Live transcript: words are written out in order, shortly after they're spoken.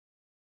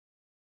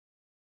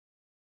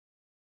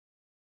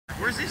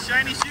Where's his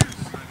shiny shoes?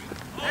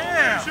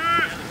 Yeah.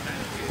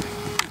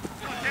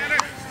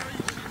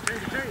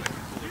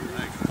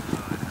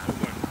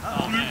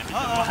 Uh-oh, man.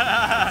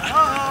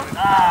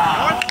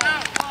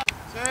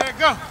 Say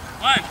go.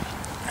 1,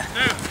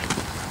 2.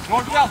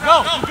 North south,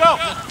 go.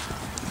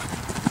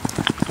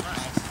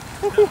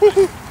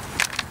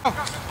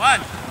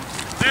 1,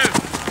 2,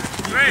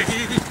 3,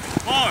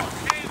 4.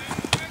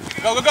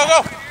 Go.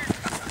 Go.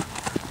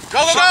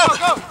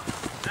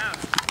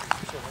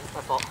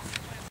 My fault.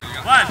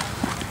 1,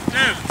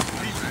 2,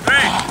 3,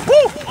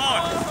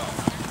 4.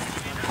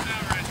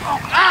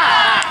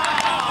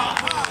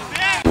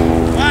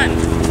 1,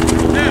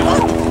 2,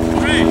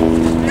 3,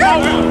 go.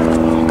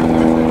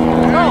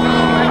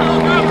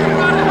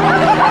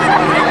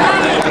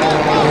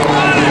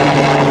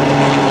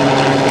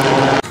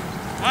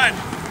 1,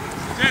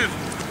 2,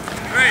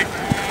 3,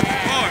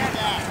 4,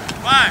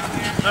 5.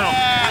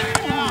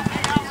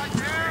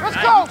 Let's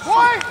go,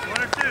 boy.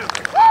 1 or 2.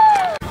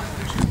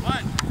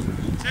 1,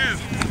 2,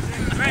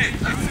 3,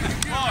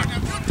 4,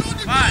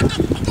 5,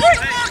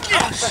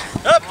 6.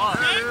 Up.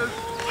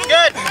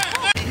 Good.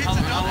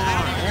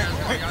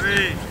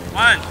 3,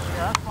 1,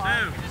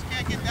 2,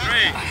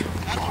 3,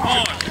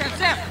 4,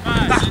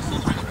 5.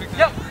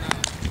 Yep.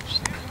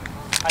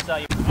 I saw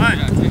you. 1,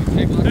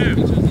 2,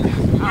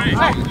 3,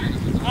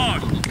 4,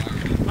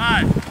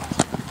 5.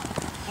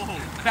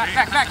 Back.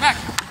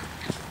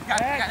 Got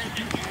it.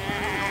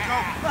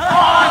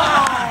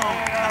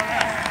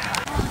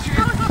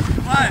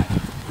 1,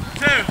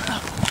 2.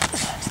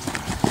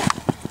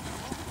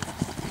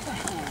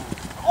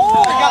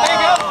 Oh, there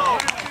you go.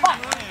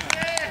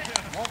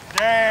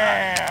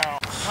 Damn.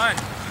 1.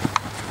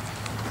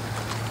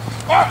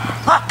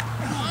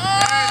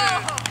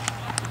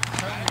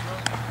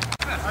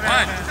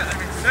 1,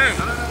 2,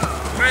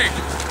 3,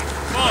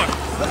 4,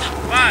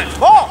 5.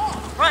 Ball.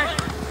 Right.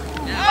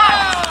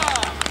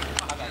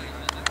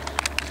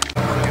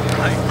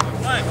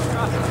 1,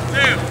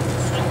 2,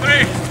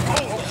 3.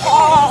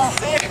 Oh.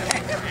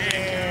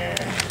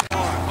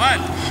 1,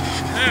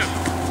 2,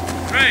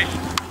 3,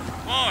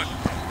 4,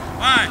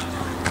 5.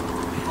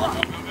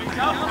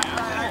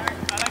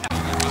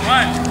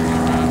 1.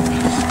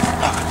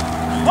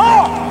 Oh.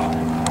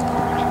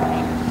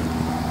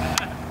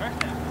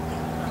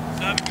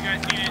 Sub, you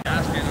guys need it.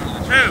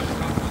 2,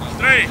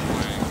 3,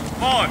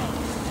 4,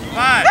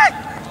 5,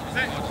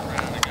 6.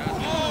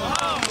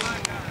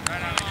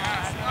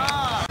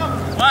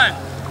 1,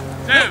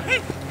 2,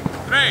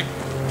 3,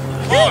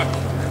 4.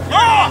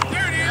 Oh.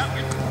 There it is.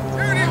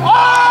 Oh.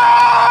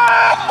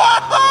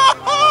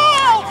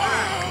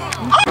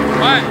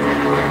 1,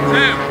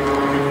 2,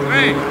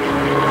 3,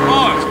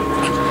 4,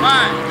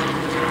 5.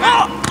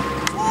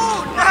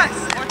 Oh, nice.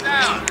 4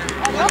 down.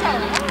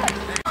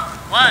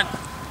 1,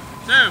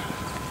 2,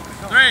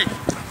 3,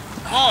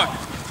 4,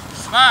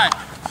 5.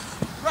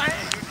 Right.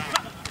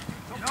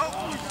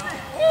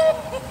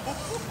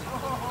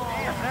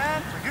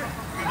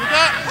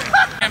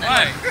 And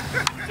 1,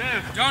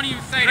 2, Don't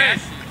even say 3, that.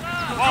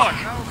 4,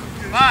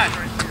 5.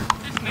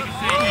 This nigga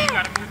said you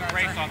gotta move the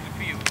race off the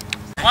field.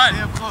 1,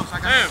 2,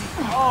 3,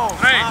 4,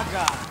 5.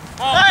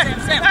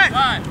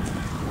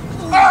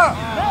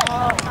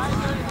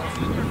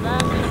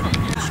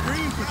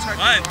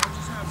 1,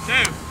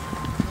 2,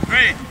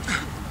 3,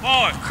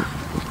 4,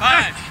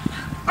 5.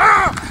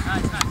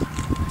 Nice.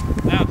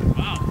 Now,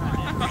 wow.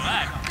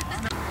 Back.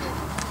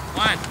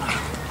 1.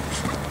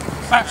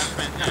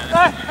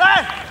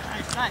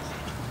 Nice.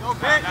 Go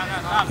big.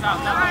 Stop.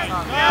 The rush.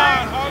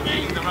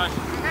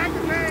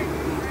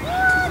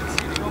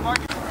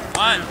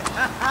 1,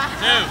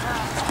 2,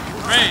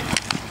 3,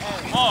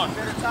 4.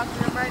 Better talk to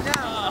him right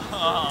now.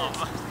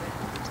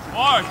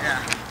 4.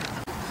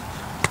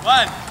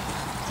 1,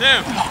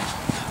 2.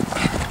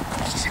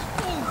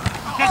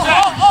 Catch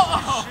that.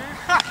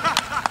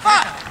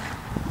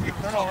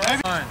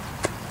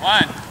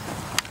 1,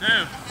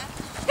 2,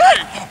 3,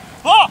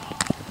 4.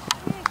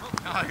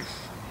 Nice.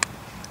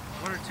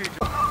 1 or 2.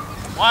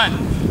 1,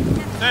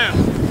 2,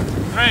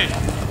 3,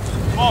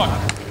 4.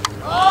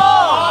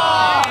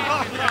 Oh!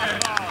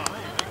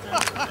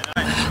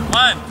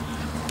 1,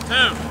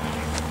 2,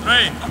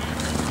 3,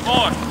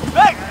 4.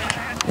 Back.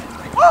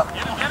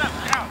 Get him.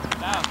 Down.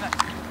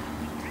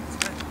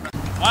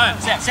 1,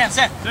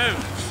 Sam. 2.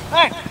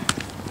 Hey.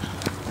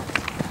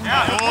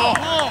 Yeah.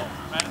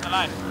 Right in the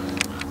line.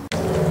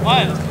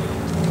 1,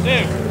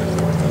 2,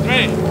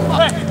 3,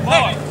 4.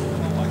 Hey.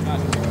 Oh my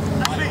gosh.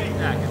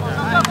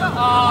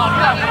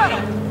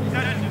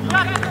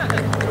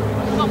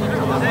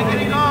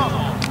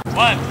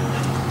 One,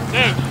 2,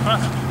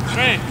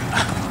 3,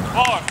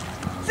 4.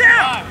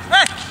 Sam.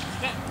 Hey.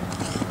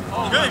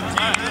 Good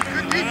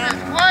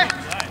defense, boy.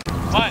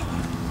 1,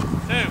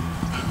 2.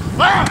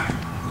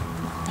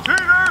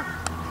 Shooter.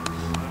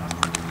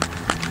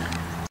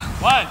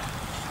 1,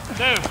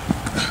 2,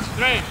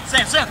 3.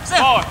 Sam.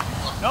 4.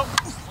 Nope.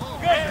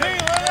 Good D,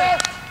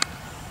 Leonard.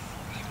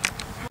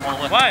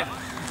 1,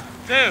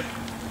 2,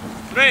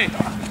 3,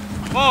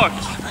 4.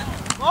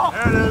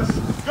 There it is.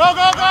 Go.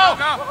 Go.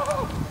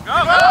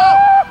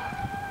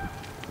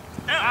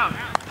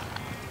 Down.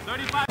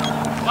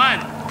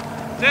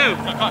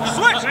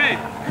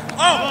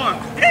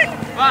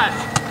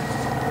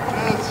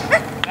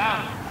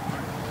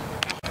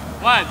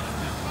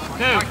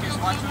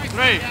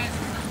 3,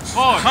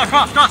 4,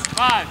 Cross.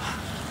 5.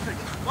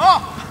 Oh.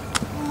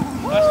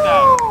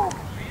 Touchdown.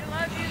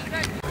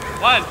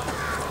 1,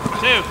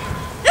 2,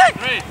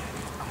 3.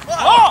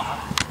 Oh.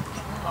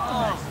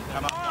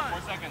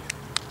 4 seconds.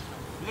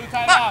 Blue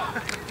timeout.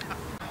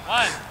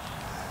 1,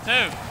 2,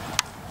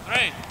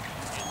 3.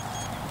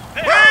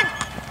 Big.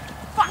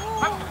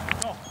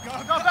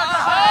 Go back.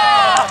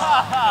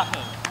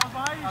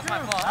 That's my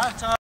fault.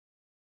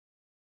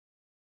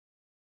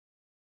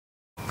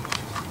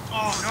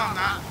 Oh, no, I'm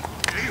not.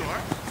 There you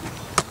are.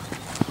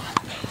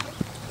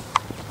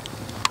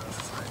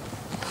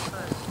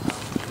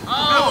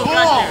 Oh,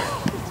 oh.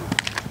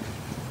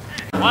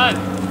 1,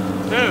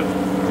 2,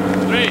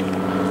 3,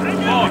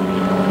 4.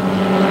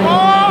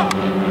 Oh.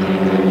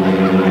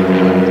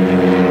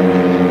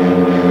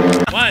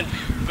 1,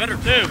 better 2,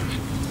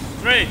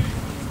 3,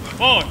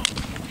 4.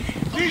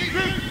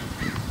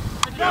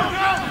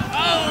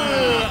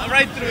 Oh,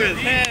 right through his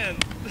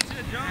hand.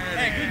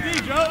 Hey, good D,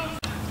 Joe.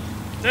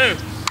 2,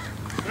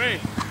 3,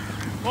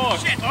 4.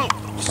 Shit. Oh.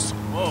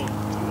 Whoa.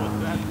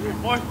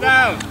 4th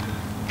down.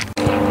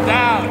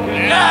 Down.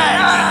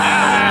 Yeah.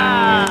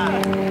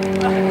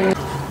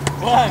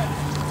 1,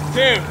 2.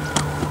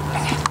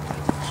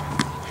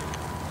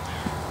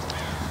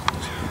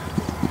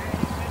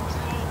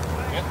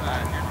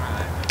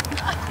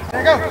 There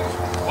you go.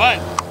 1,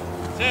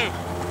 2,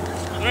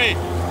 3,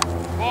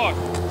 4.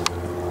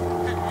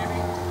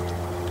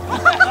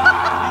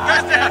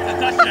 That's a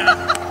touchdown.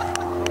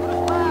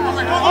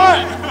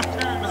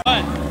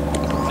 1,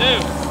 2,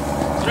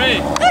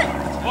 3,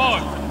 4,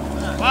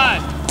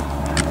 5.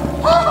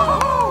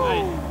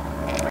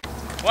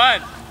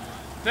 1,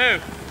 2,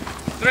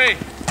 3.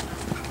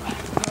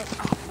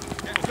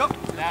 Go.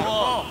 Down.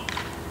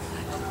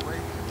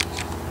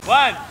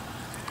 1,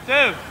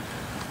 2,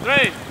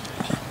 3.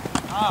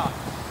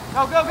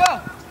 Go.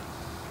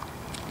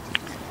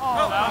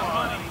 Oh,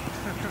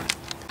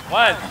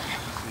 1,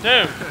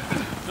 2,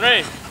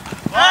 3.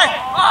 Hey!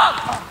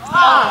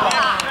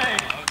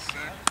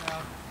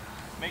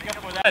 Make up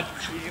for that.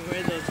 You can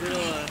wear those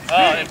little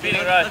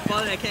impeding rush. that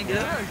ball that I can't get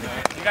up.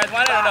 You guys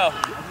want it or no?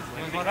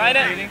 Trying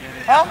it?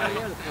 Huh?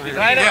 You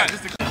trying it?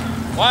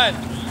 1,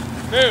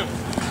 2,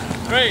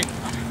 3,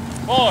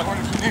 4,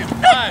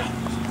 5.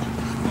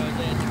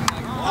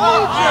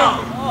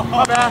 Oh,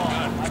 my bad.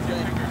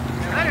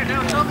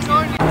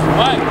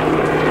 1,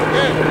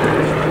 2,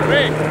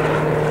 3,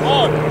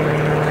 4,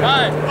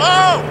 5,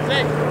 Oh!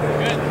 6.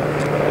 Good.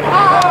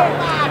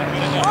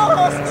 Oh,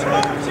 that's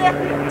true,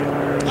 Jeffrey.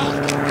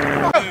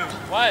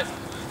 1,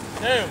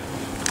 2,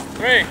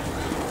 3,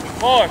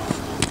 4.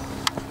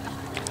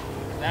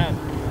 Down.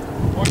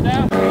 4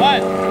 down.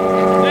 1,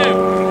 2,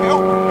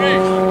 3,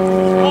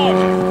 4,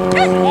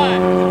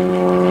 5.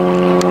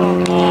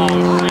 Oh,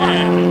 shit.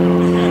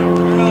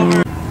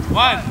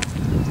 1,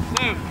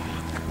 2,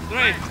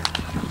 3,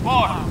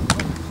 4.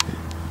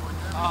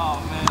 Oh,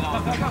 man. Go.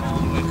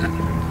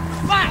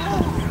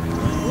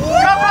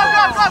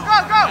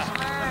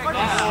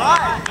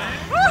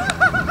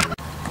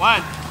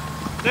 1,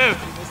 2,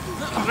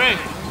 3.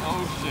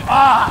 Oh, shit.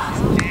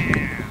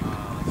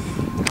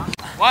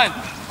 1,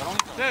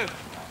 2,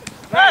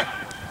 3.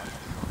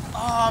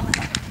 Oh,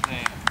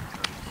 man.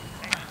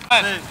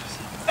 1, 2.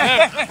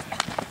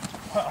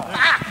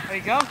 There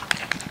you go.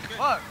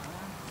 What?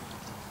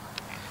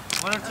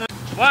 1 or 2.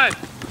 1,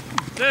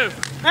 2,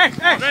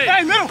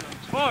 Hey, middle.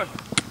 4.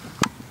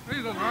 There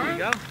you go.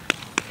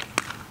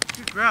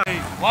 Good grab.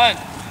 1,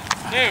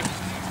 2.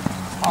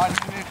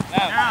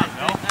 Down.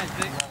 Nice,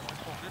 big.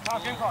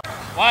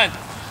 1.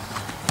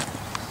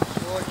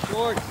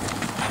 Short.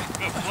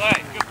 Good play.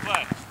 Good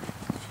play.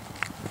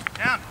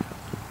 Down.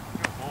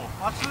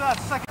 Watch for that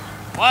second.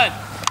 1,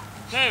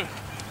 2.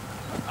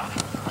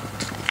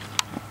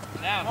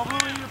 Down. Come on,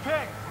 Blue, in your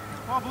pick.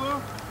 Come on, Blue.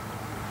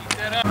 Keep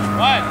that up.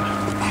 1,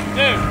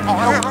 2,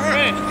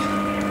 3.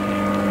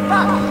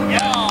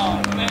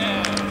 Oh,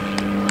 man.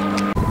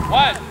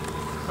 1,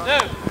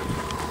 2,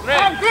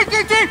 3.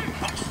 Deep.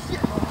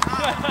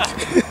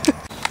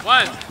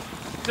 1,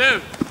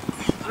 2,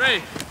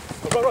 3.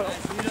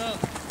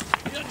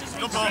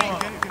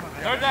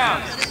 Third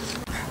down.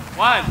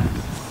 1,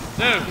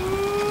 2,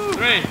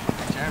 3.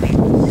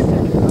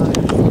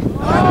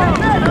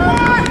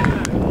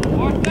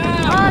 Fourth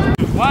down.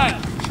 1,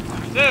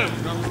 2,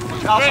 3.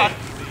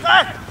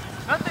 Hey!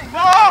 Nothing.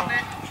 Oh!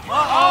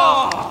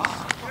 Oh!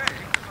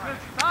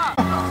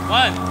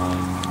 1,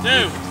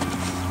 2,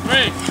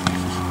 3,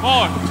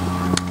 4.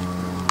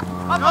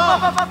 Up.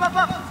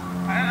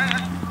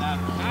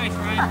 Nice,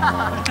 right?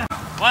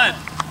 1,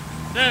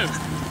 2,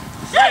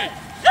 3,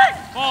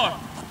 4,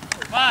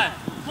 5.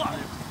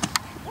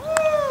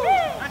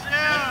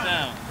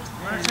 Touchdown.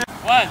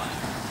 1.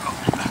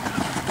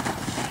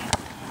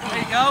 There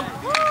you go.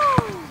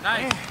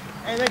 Nice.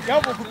 Hey, they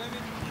double.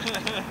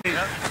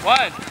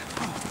 1,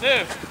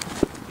 2,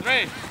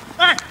 3,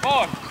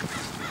 4.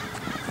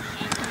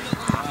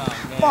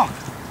 Fuck.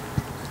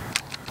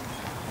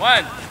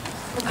 1,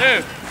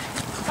 2.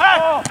 Hey!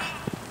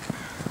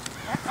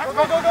 Go,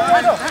 go, go, go,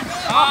 go, go.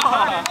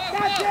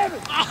 God damn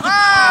it.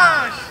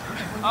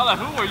 I was like,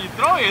 who were you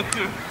throwing it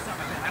to?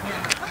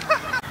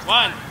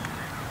 1,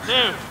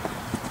 2,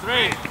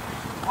 3,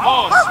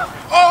 4.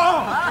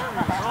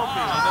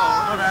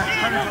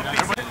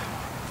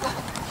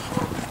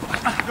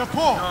 Good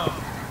pull.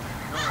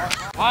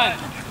 1,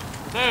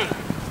 2,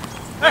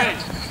 3.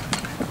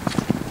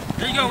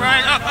 There you go,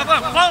 Ryan. Up, up,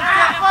 up. Follow.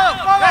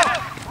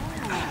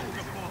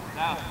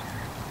 Down.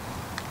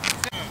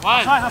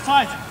 1.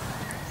 Outside.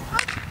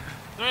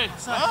 3. Wait.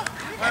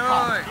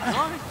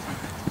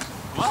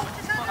 What?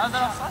 How's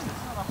that offside?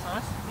 It's not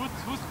offside.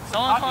 Who's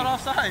Someone called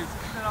offside.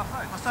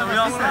 So we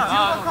all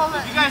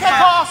You You guys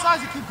can't call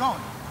offsides and keep going.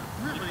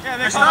 Yeah,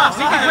 they stopped.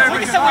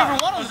 Nobody said we even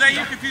won. Jose,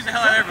 you confuse the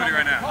hell out of everybody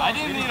right now. I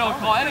didn't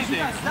call anything.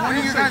 What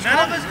do you guys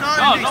call this?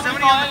 Nobody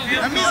called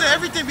anything. That means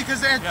everything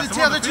because the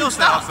other team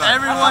stopped.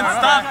 Everyone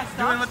stopped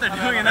doing what they're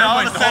doing, and then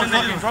all of a sudden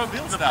they just broke the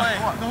play.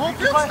 The whole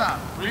field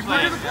stopped.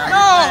 Replay.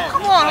 No,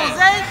 come on,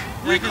 Jose.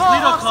 We call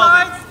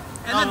offsides,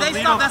 and then they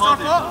stop. That's our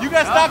fault. You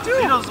guys stopped too.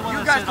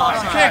 You guys call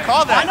You can't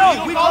call that. I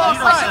know. We call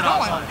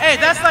offsides.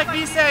 Hey, that's like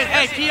me saying,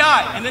 "Hey,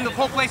 PI," and then the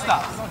whole play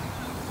stops.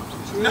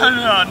 No,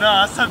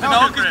 that's something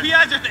else. Because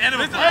PI's at the end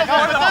of the play. That's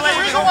the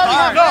reason why we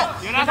have no.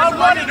 You're not going to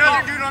let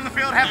another dude on the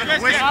field have a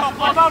wish. They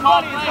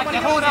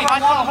hold it.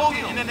 I call hold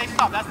it, and then they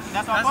stop. That's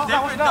our fault.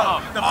 Different though.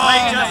 The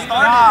play just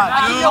started.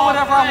 I can yell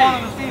whatever I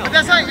want on the field. But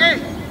that's like,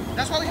 hey,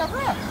 that's why we have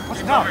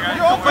refs. No,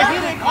 you're open. He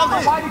didn't call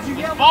it. Why did you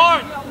yell?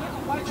 Forward.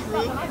 Let's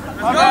go.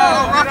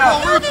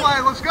 Rocco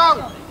replay. Let's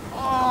go.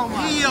 Oh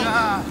my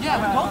God. Yeah,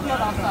 but don't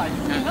yell outside.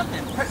 You mean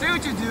nothing. See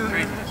what you do.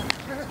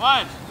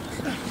 1,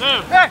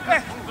 2, 3. 1, 2,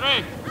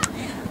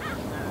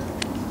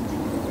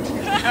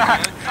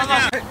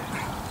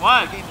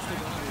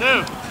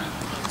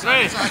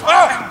 3.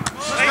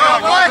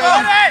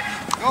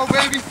 Go,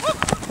 baby.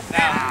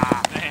 Damn.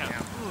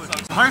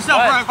 By yourself,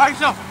 Brian. By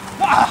yourself.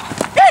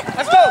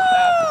 Let's go.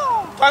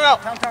 Time out.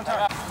 1,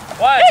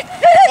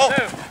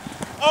 2,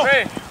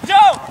 3.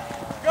 Joe.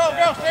 Go.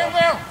 Stay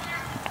there.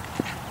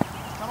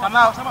 Come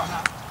out.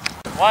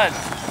 1.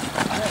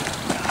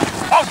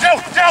 Oh, Joe.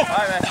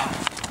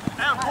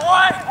 Damn,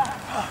 boy.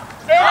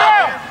 Stay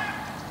down.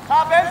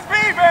 Top end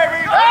speed,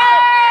 baby.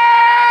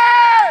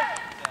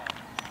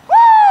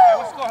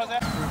 What's the score, Jose?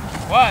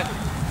 1,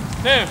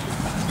 2,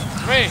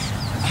 3,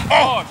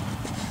 4,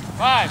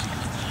 5,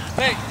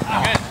 6.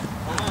 Good.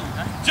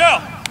 Joe.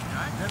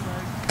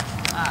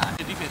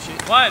 Defense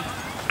shit. 1,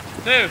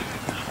 2,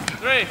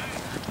 3.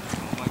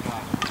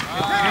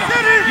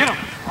 Get him.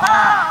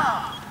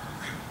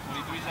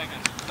 23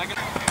 seconds.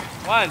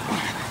 1,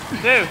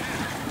 2,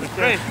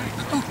 3.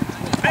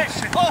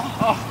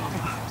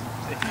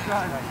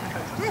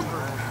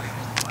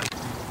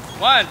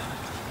 1,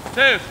 2,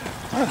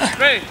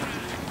 3,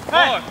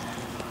 4.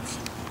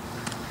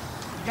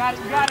 You got it.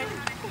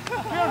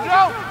 Here,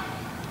 Joe.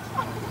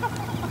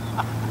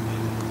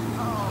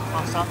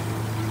 Stop.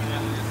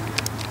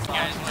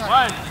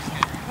 1,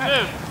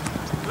 2,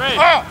 3.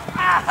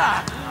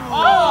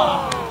 Oh!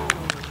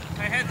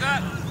 Hey, heads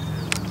up.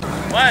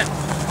 1,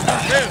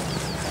 2,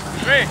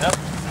 3.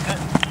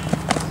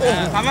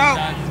 Time out.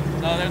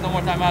 No, there's no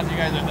more timeouts. You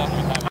guys are done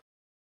with timeouts.